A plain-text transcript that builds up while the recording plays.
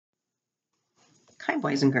Hi,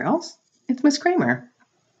 boys and girls. It's Miss Kramer.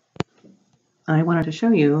 I wanted to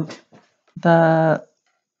show you the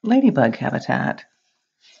ladybug habitat.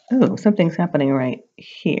 Oh, something's happening right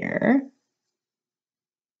here.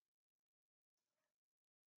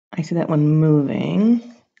 I see that one moving.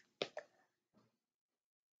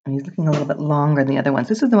 And he's looking a little bit longer than the other ones.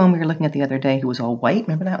 This is the one we were looking at the other day who was all white.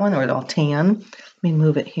 Remember that one? Or all tan? Let me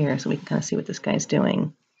move it here so we can kind of see what this guy's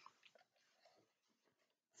doing.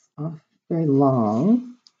 Oh, very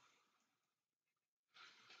long.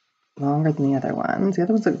 Longer than the other ones. The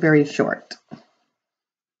other ones look very short.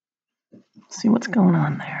 Let's see what's going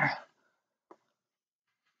on there.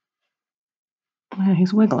 Yeah,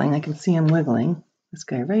 he's wiggling. I can see him wiggling. This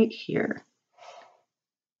guy right here.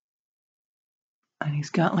 And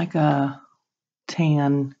he's got like a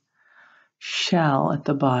tan shell at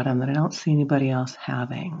the bottom that I don't see anybody else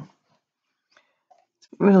having. It's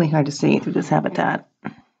really hard to see through this habitat.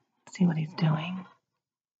 See what he's doing.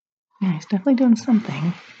 Yeah, he's definitely doing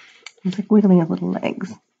something. He's like wiggling his little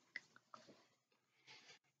legs.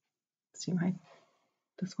 See right,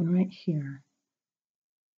 this one right here.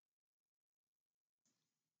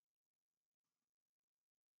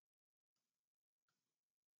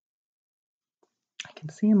 I can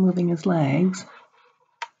see him moving his legs.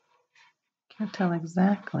 Can't tell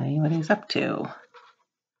exactly what he's up to.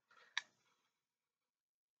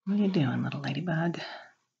 What are you doing, little ladybug?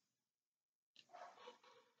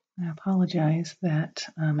 I apologize that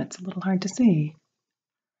it's a little hard to see.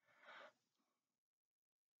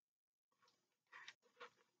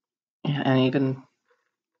 Yeah, and even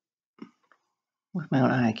with my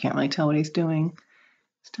own eye, I can't really tell what he's doing.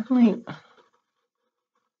 It's definitely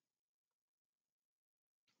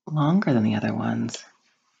longer than the other ones.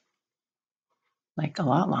 Like a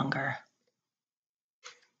lot longer.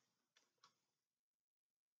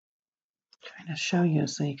 Trying to show you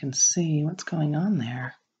so you can see what's going on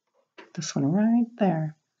there. This one right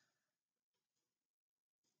there.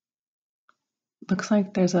 Looks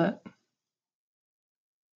like there's a,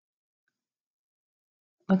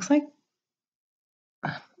 looks like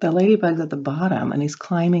the ladybug's at the bottom and he's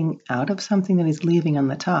climbing out of something that he's leaving on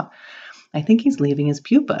the top. I think he's leaving his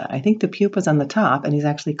pupa. I think the pupa's on the top and he's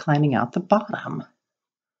actually climbing out the bottom.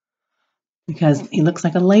 Because he looks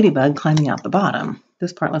like a ladybug climbing out the bottom.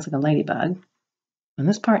 This part looks like a ladybug. And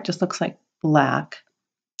this part just looks like black.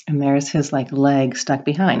 And there's his like leg stuck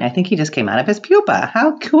behind. I think he just came out of his pupa.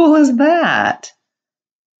 How cool is that?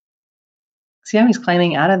 See how he's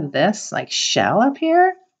climbing out of this like shell up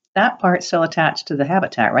here? That part's still attached to the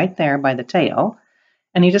habitat right there by the tail.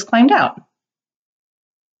 And he just climbed out.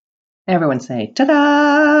 Everyone say,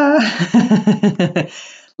 ta-da!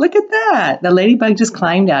 Look at that. The ladybug just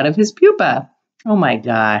climbed out of his pupa. Oh my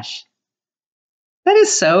gosh. That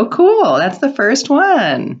is so cool. That's the first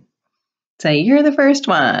one. Say, you're the first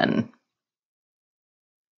one.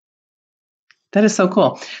 That is so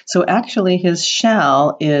cool. So actually his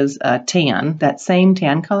shell is tan, that same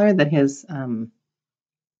tan color that his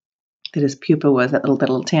pupa was, that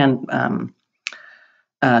little tan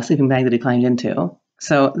sleeping bag that he climbed into.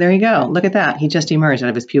 So there you go. Look at that. He just emerged out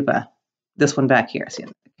of his pupa. This one back here. See,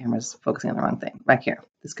 the camera's focusing on the wrong thing. Back here.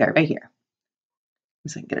 This guy right here.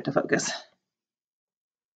 So I can get it to focus.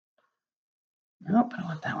 Nope, I don't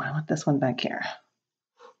want that one. I want this one back here.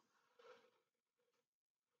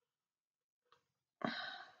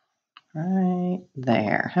 Right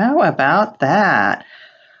there. How about that?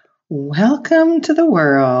 Welcome to the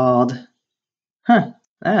world. Huh,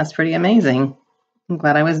 that's pretty amazing. I'm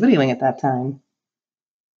glad I was videoing at that time.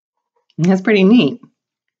 That's pretty neat.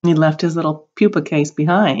 He left his little pupa case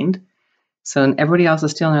behind. So everybody else is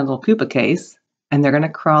still in their little pupa case and they're going to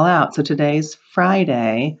crawl out. So today's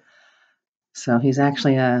Friday. So he's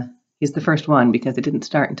actually he's the first one because it didn't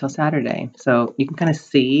start until Saturday. So you can kind of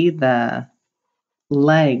see the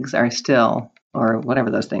legs are still, or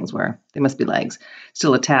whatever those things were, they must be legs,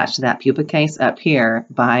 still attached to that pupa case up here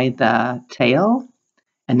by the tail.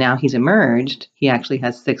 And now he's emerged. He actually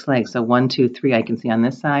has 6 legs. So 1, 2, 3 I can see on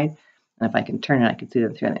this side. And if I can turn it, I can see the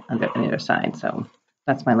 3 on the other side. So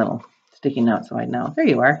that's my little sticky note so I know. There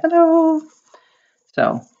you are. Hello.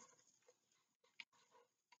 So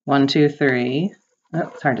 1, 2, 3.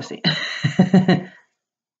 Oh, it's hard to see.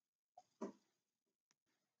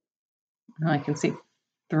 Now I can see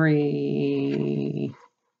 3.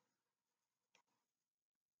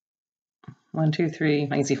 1, 2, 3. I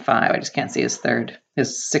can see 5. I just can't see his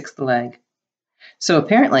 6th leg. So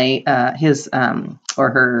apparently his or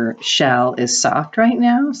her shell is soft right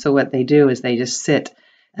now. So what they do is they just sit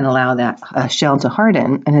and allow that shell to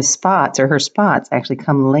harden, and his spots or her spots actually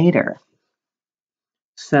come later.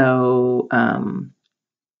 So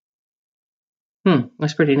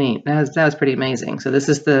That's pretty neat. That was pretty amazing. So this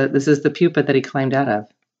is the pupa that he climbed out of,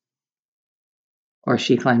 or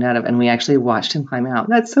she climbed out of, and we actually watched him climb out.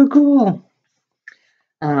 That's so cool.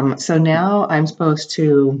 So now I'm supposed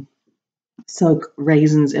to soak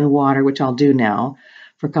raisins in water, which I'll do now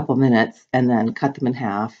for a couple minutes, and then cut them in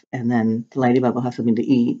half, and then the ladybug will have something to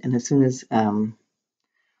eat. And as soon as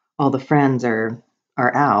all the friends are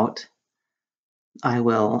out, I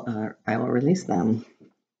will release them.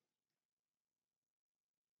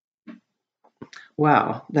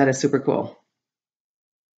 Wow, that is super cool.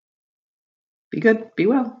 Be good. Be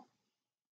well.